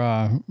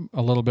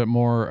bit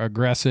more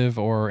aggressive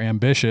or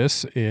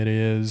ambitious. It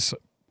is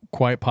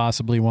quite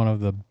possibly one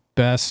of the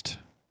best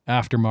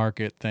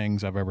aftermarket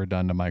things I've ever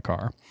done to my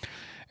car,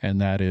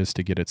 and that is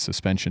to get its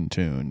suspension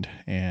tuned.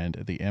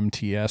 And the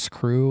MTS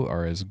crew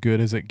are as good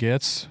as it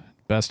gets.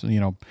 Best,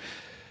 you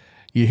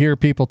hear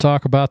people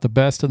talk about the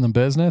best in the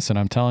business, and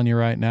I'm telling you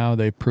right now,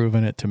 they've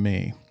proven it to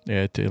me.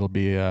 It'll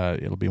be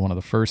one of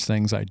the first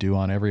things I do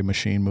on every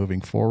machine moving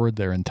forward.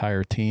 Their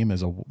entire team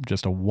is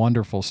just a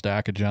wonderful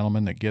stack of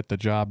gentlemen that get the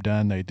job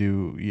done. They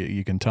do.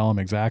 You can tell them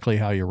exactly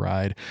how you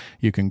ride.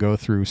 You can go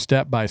through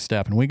step by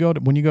step. And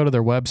when you go to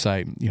their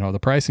website, the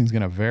pricing is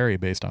going to vary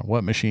based on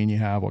what machine you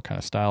have, what kind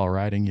of style of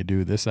riding you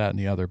do, this, that, and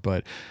the other.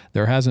 But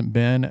there hasn't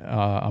been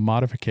a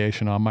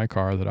modification on my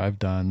car that I've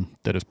done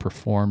that has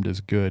performed as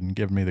good and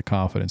given me the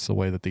confidence the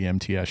way that the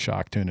MTS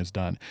shock tune has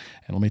done.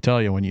 And let me tell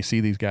you, when you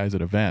see these guys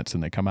at events,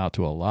 and they come out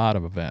to a lot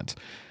of events,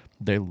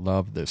 they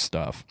love this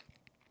stuff.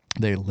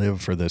 They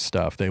live for this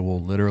stuff. They will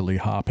literally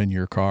hop in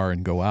your car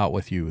and go out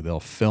with you. They'll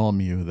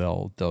film you.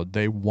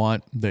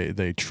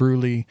 They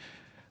truly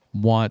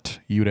want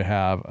you to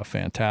have a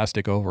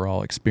fantastic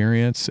overall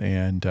experience,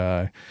 and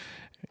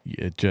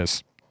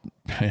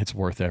it's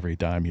worth every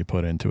dime you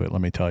put into it.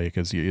 Let me tell you,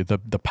 because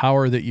the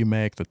power that you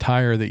make, the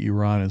tire that you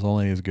run, is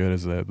only as good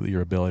as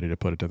your ability to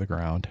put it to the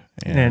ground.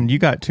 And you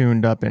got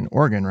tuned up in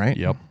Oregon, right?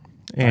 Yep.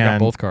 And I got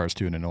both cars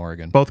tuned in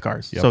Oregon. Both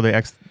cars. Yep. So the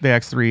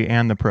X3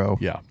 and the Pro.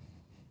 Yeah.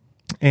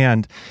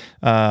 And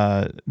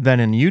then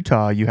in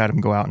Utah, you had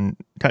them go out and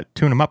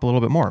tune them up a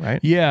little bit more,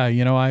 right? Yeah.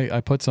 I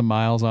put some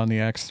miles on the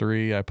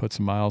X3. I put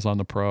some miles on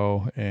the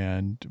Pro,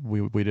 and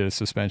we did a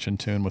suspension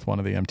tune with one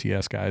of the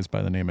MTS guys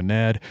by the name of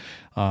Ned.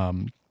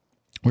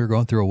 We were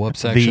going through a whoop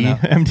section.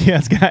 The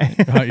MTS guy.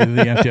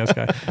 The MTS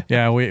guy.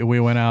 Yeah, we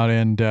went out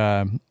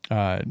and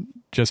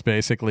just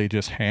basically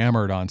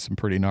hammered on some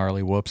pretty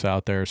gnarly whoops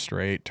out there,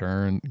 straight,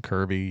 turn,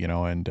 curvy,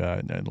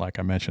 and like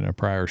I mentioned in a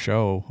prior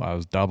show, I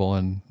was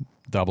doubling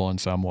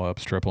some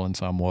whoops, tripling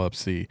some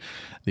whoops. The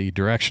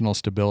directional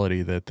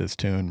stability that this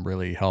tune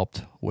really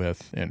helped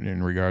with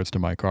in regards to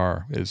my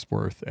car is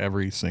worth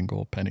every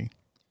single penny.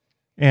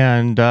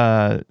 And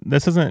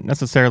this isn't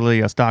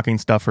necessarily a stocking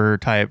stuffer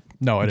type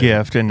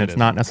gift, and it's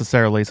not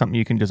necessarily something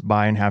you can just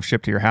buy and have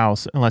shipped to your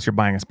house unless you're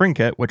buying a spring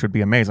kit, which would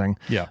be amazing.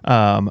 Yeah.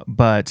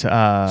 But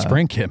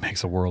spring kit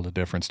makes a world of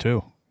difference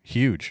too.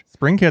 Huge.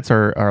 Spring kits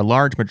are a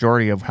large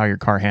majority of how your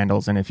car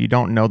handles, and if you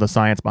don't know the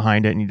science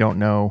behind it and you don't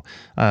know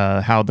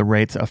how the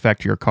rates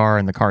affect your car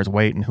and the car's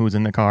weight and who's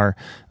in the car,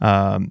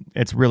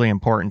 it's really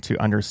important to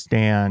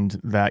understand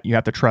that you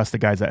have to trust the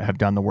guys that have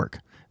done the work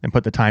and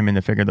put the time in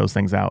to figure those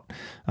things out.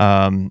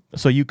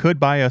 So you could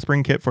buy a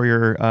spring kit for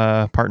your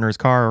partner's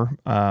car.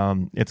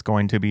 It's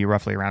going to be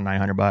roughly around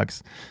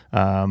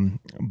 $900.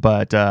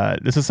 But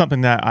this is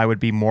something that I would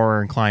be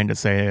more inclined to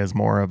say is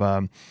more of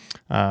a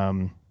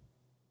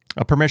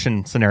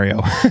permission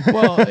scenario.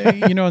 Well,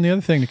 and the other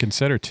thing to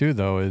consider too,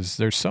 though, is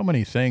there's so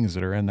many things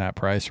that are in that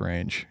price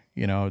range.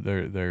 You know,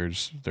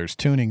 there's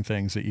tuning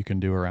things that you can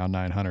do around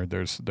 900.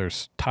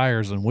 There's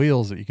tires and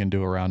wheels that you can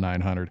do around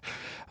 900.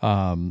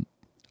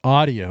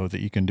 Audio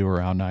that you can do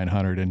around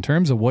 900. In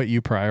terms of what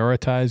you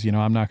prioritize, you know,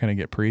 I'm not going to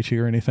get preachy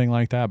or anything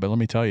like that, but let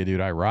me tell you, dude,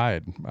 I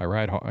ride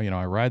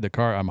the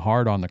car. I'm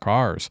hard on the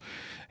cars,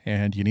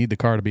 and you need the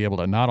car to be able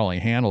to not only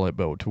handle it,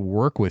 but to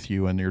work with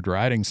you and your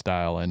riding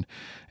style. And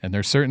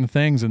there's certain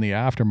things in the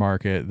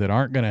aftermarket that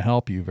aren't going to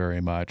help you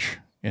very much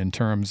in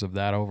terms of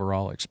that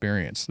overall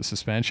experience. The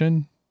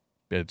suspension,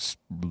 it's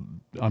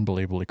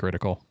unbelievably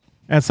critical.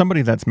 As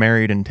somebody that's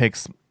married and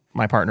takes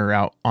my partner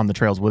out on the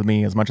trails with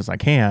me as much as I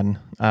can.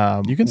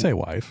 You can say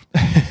wife.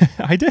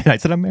 I did. I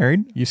said I'm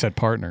married. You said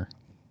partner.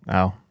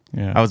 Oh,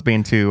 yeah. I was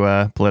being too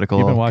political.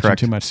 You've been watching correct.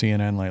 too much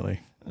CNN lately.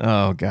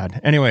 Oh,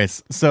 God.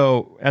 Anyways,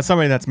 so as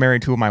somebody that's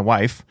married to my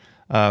wife,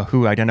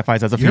 who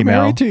identifies as a You're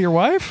female. married to your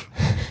wife?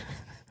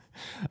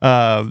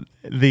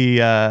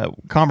 The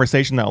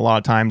conversation that a lot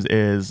of times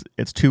is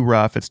it's too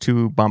rough, it's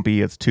too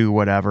bumpy, it's too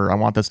whatever. I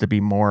want this to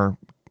be more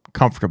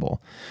comfortable.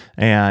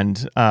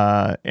 And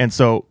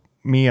so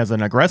me as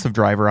an aggressive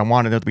driver, I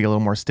wanted it to be a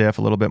little more stiff,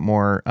 a little bit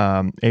more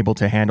able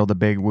to handle the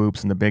big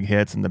whoops and the big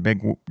hits and the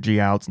big G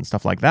outs and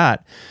stuff like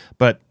that.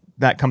 But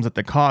that comes at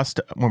the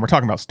cost when we're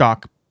talking about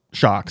stock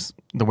shocks,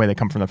 the way they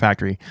come from the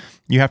factory.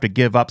 You have to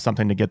give up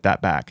something to get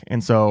that back.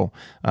 And so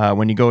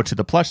when you go to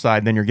the plush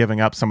side, then you're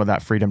giving up some of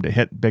that freedom to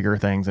hit bigger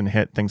things and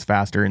hit things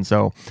faster. And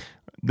so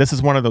this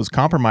is one of those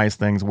compromise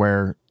things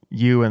where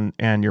you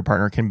and your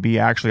partner can be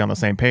actually on the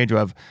same page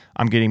of,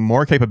 I'm getting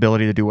more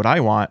capability to do what I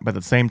want, but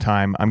at the same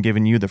time, I'm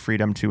giving you the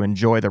freedom to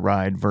enjoy the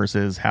ride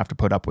versus have to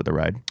put up with the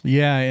ride.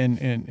 Yeah, and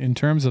in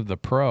terms of the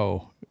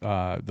Pro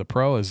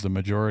is the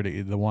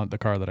majority, the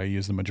car that I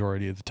use the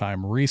majority of the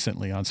time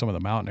recently on some of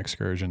the mountain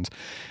excursions.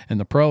 And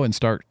the Pro in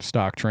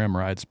stock trim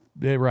rides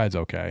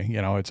okay. You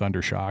know, it's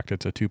undershocked.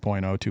 It's a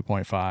 2.0,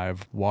 2.5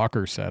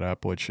 Walker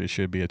setup, which it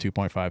should be a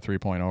 2.5,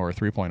 3.0 or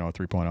 3.0,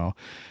 3.0.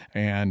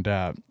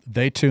 And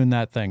they tuned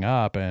that thing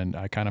up, and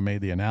I kind of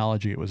made the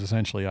analogy. It was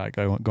essentially like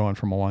going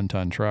from a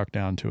 1-ton truck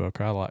down to a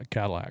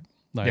Cadillac.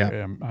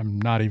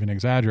 I'm not even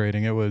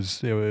exaggerating. It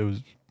was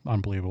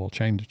unbelievable.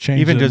 Change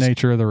the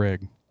nature of the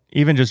rig.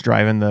 Even just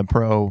driving the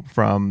Pro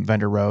from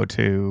Vendor Row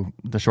to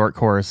the short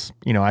course,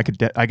 you know, I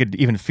could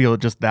even feel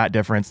just that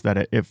difference,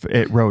 that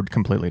it rode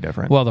completely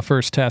different. Well, the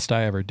first test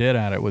I ever did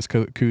at it was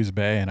Coos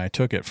Bay, and I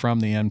took it from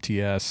the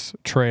MTS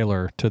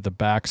trailer to the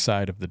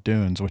backside of the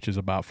dunes, which is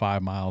about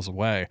 5 miles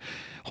away,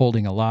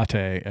 holding a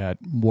latte at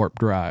Warp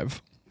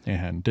Drive,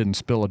 and didn't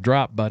spill a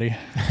drop, buddy.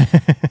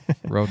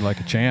 Rode like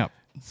a champ.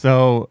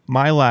 So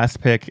my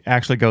last pick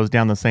actually goes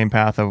down the same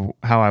path of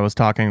how I was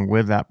talking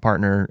with that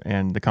partner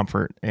and the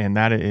comfort, and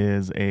that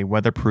is a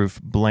weatherproof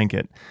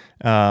blanket.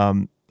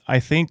 I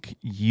think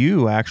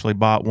you actually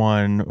bought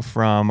one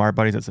from our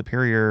buddies at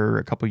Superior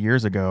a couple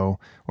years ago,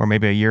 or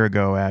maybe a year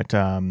ago at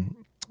Takeover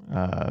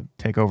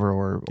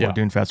or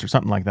Dune Fest or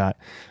something like that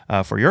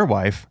for your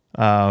wife.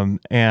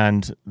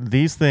 And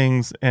these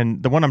things,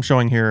 and the one I'm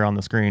showing here on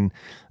the screen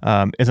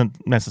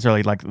isn't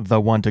necessarily like the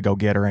one to go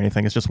get or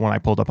anything. It's just one I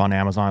pulled up on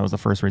Amazon. It was the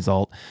first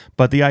result.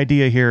 But the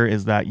idea here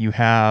is that you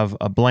have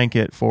a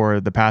blanket for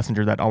the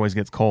passenger that always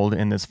gets cold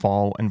in this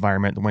fall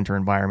environment, the winter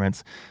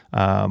environments,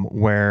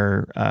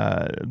 where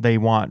they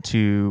want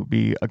to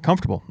be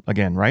comfortable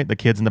again, right? The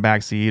kids in the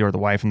back seat or the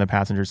wife in the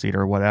passenger seat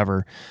or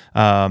whatever.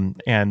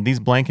 And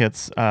these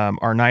blankets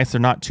are nice. They're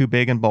not too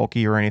big and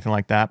bulky or anything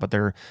like that, but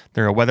they're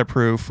a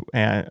weatherproof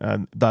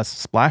and thus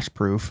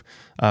splash-proof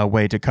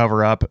way to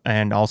cover up,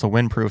 and also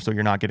windproof, so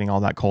you're not getting all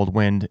that cold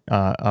wind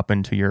up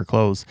into your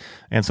clothes.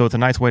 And so it's a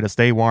nice way to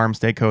stay warm,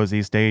 stay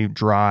cozy, stay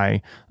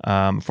dry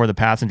for the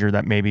passenger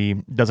that maybe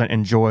doesn't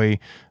enjoy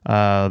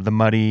the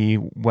muddy,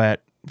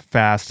 wet,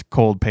 fast,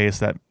 cold pace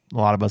that a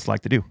lot of us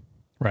like to do.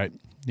 Right.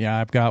 Yeah,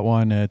 I've got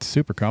one. It's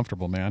super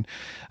comfortable, man.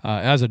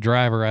 As a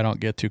driver, I don't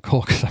get too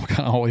cold because I'm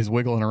kind of always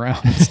wiggling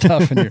around and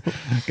stuff, and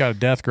you've got a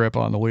death grip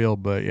on the wheel.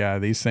 But yeah,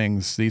 these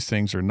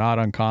things are not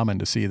uncommon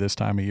to see this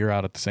time of year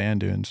out at the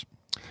sand dunes.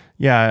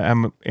 Yeah,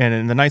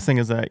 and the nice thing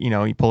is that, you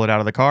know, you pull it out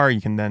of the car,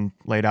 you can then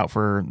lay it out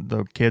for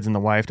the kids and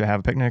the wife to have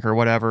a picnic or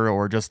whatever,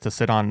 or just to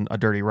sit on a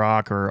dirty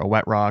rock or a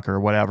wet rock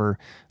or whatever,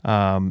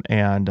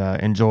 and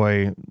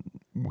enjoy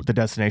the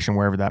destination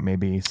wherever that may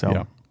be. So.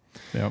 Yeah.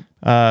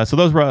 Yep. So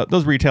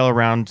those retail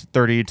around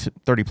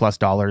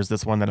 $30+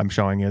 This one that I'm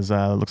showing is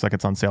looks like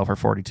it's on sale for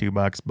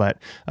 $42. But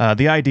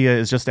the idea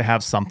is just to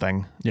have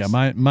something. Yeah,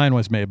 mine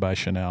was made by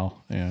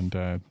Chanel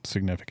and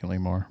significantly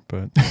more.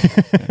 But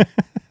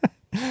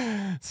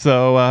yeah.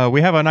 So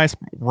we have a nice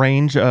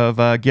range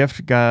of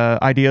gift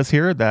ideas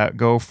here that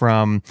go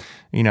from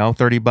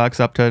 $30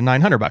 up to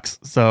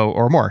 $900, so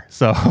or more.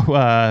 So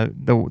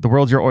the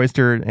world's your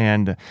oyster,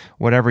 and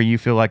whatever you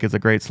feel like is a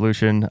great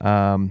solution.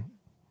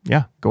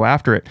 Yeah, go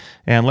after it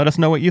and let us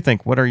know what you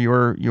think. What are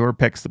your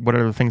picks? What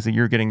are the things that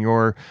you're getting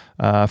your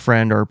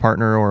friend or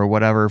partner or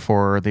whatever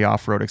for the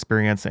off-road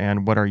experience,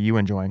 and what are you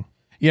enjoying?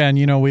 Yeah,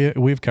 and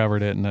we've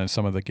covered it, and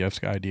some of the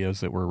gift ideas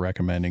that we're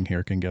recommending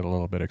here can get a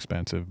little bit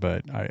expensive,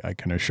 but I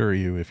can assure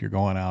you, if you're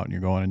going out and you're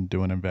going and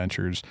doing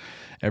adventures,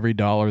 every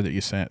dollar that you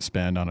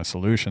spend on a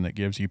solution that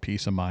gives you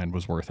peace of mind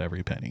was worth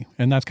every penny.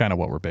 And that's kind of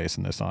what we're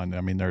basing this on.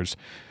 I mean, there's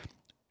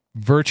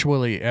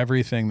virtually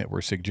everything that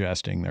we're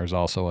suggesting, there's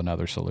also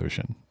another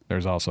solution.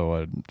 There's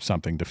also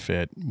something to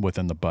fit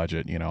within the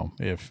budget.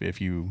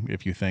 If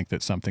you think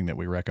that something that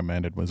we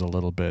recommended was a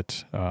little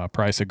bit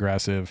price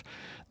aggressive,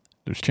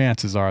 there's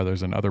chances are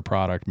there's another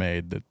product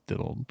made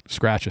that'll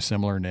scratch a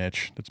similar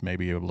niche that's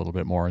maybe a little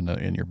bit more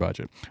in your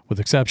budget, with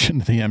exception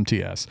to the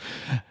MTS.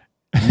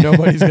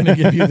 Nobody's going to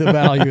give you the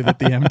value that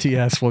the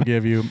MTS will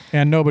give you,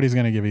 and nobody's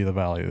going to give you the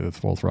value that the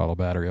full throttle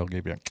battery will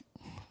give you.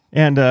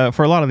 And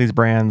for a lot of these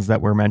brands that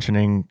we're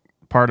mentioning,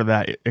 part of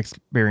that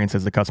experience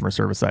is the customer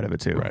service side of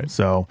it too. Right.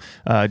 So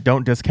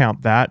don't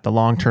discount that. The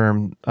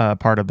long-term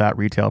part of that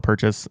retail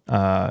purchase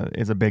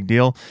is a big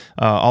deal.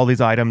 All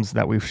these items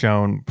that we've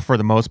shown, for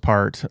the most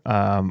part,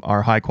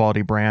 are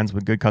high-quality brands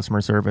with good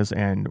customer service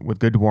and with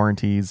good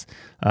warranties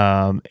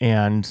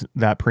and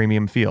that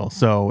premium feel.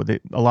 So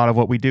a lot of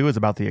what we do is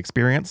about the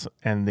experience,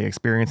 and the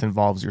experience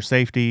involves your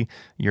safety,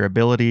 your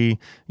ability,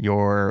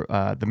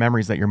 the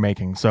memories that you're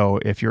making. So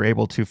if you're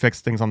able to fix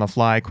things on the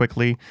fly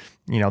quickly,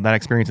 that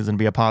experience is going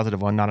to be a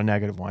positive one, not a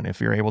negative one.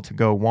 If you're able to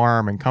go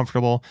warm and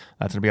comfortable,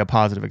 that's going to be a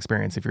positive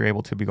experience. If you're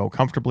able to go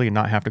comfortably and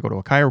not have to go to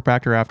a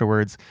chiropractor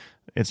afterwards,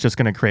 it's just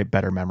going to create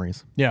better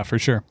memories. Yeah, for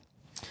sure.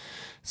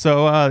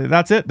 So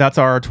that's it. That's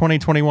our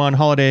 2021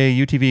 holiday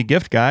UTV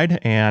gift guide.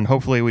 And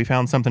hopefully we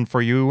found something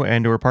for you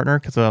and your partner,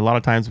 because a lot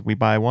of times we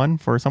buy one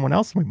for someone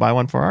else and we buy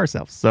one for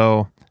ourselves.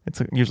 So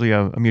it's usually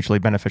a mutually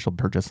beneficial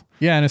purchase.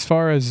 Yeah, and as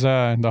far as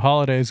the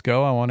holidays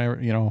go, I want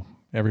to,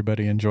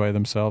 everybody enjoy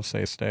themselves.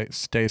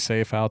 Stay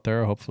safe out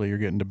there. Hopefully you're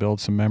getting to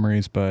build some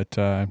memories. But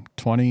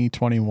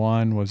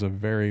 2021 was a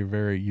very,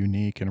 very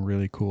unique and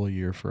really cool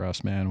year for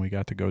us, man. We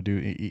got to go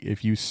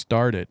if you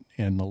started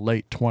in the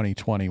late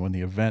 2020 when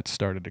the events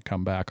started to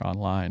come back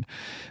online,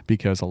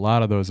 because a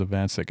lot of those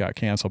events that got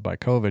canceled by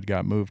COVID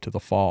got moved to the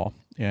fall.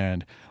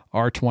 And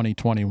our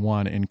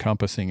 2021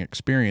 encompassing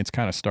experience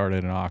kind of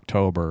started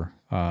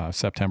in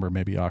September,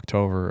 maybe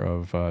October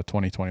of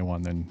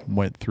 2021, then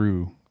went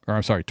through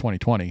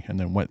 2020, and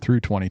then went through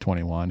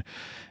 2021.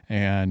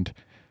 And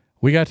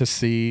we got to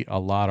see a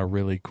lot of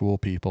really cool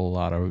people,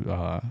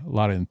 a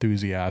lot of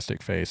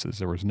enthusiastic faces.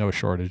 There was no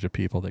shortage of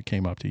people that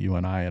came up to you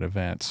and I at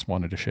events,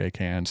 wanted to shake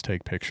hands,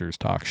 take pictures,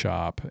 talk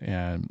shop.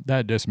 And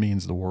that just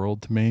means the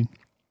world to me.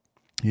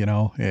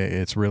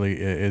 It's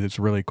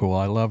really cool.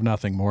 I love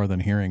nothing more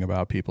than hearing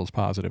about people's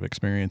positive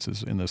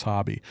experiences in this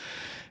hobby,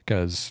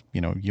 because,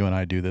 you and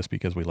I do this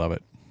because we love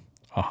it.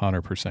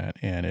 100%.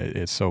 And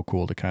it's so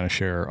cool to kind of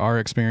share our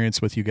experience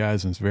with you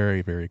guys. And it's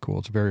very, very cool.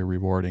 It's very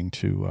rewarding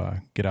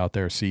to get out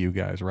there, see you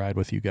guys, ride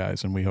with you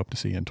guys. And we hope to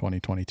see you in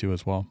 2022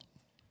 as well.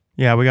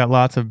 Yeah, we got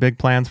lots of big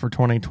plans for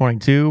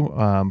 2022,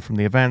 from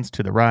the events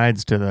to the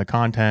rides to the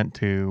content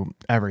to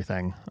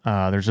everything.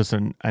 There's just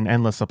an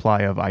endless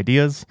supply of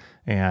ideas,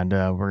 and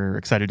we're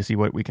excited to see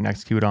what we can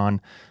execute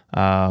on.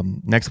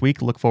 Next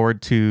week, look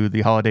forward to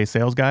the holiday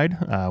sales guide.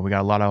 We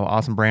got a lot of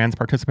awesome brands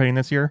participating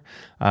this year.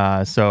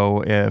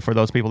 So for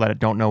those people that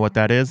don't know what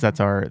that is, it's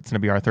going to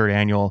be our third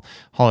annual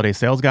holiday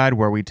sales guide,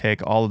 where we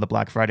take all of the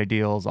Black Friday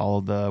deals, all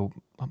of the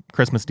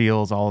Christmas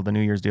deals, all of the New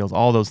Year's deals,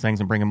 all those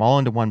things, and bring them all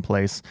into one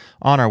place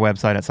on our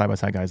website at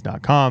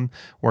sidebysideguys.com,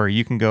 where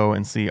you can go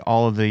and see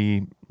all of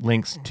the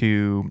links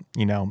to,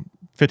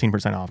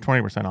 15% off,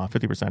 20% off,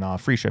 50%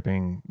 off, free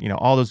shipping,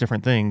 all those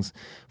different things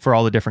for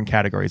all the different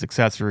categories,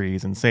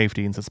 accessories and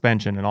safety and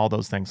suspension and all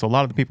those things. So a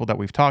lot of the people that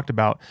we've talked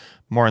about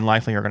more than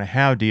likely are going to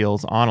have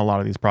deals on a lot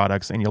of these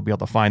products, and you'll be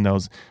able to find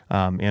those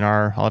in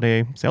our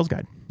holiday sales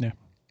guide. Yeah.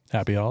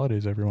 Happy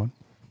holidays, everyone.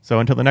 So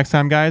until the next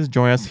time, guys,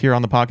 join us here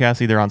on the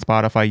podcast, either on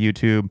Spotify,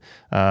 YouTube,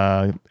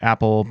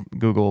 Apple,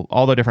 Google,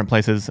 all the different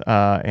places.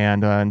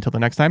 And until the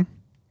next time,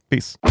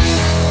 peace.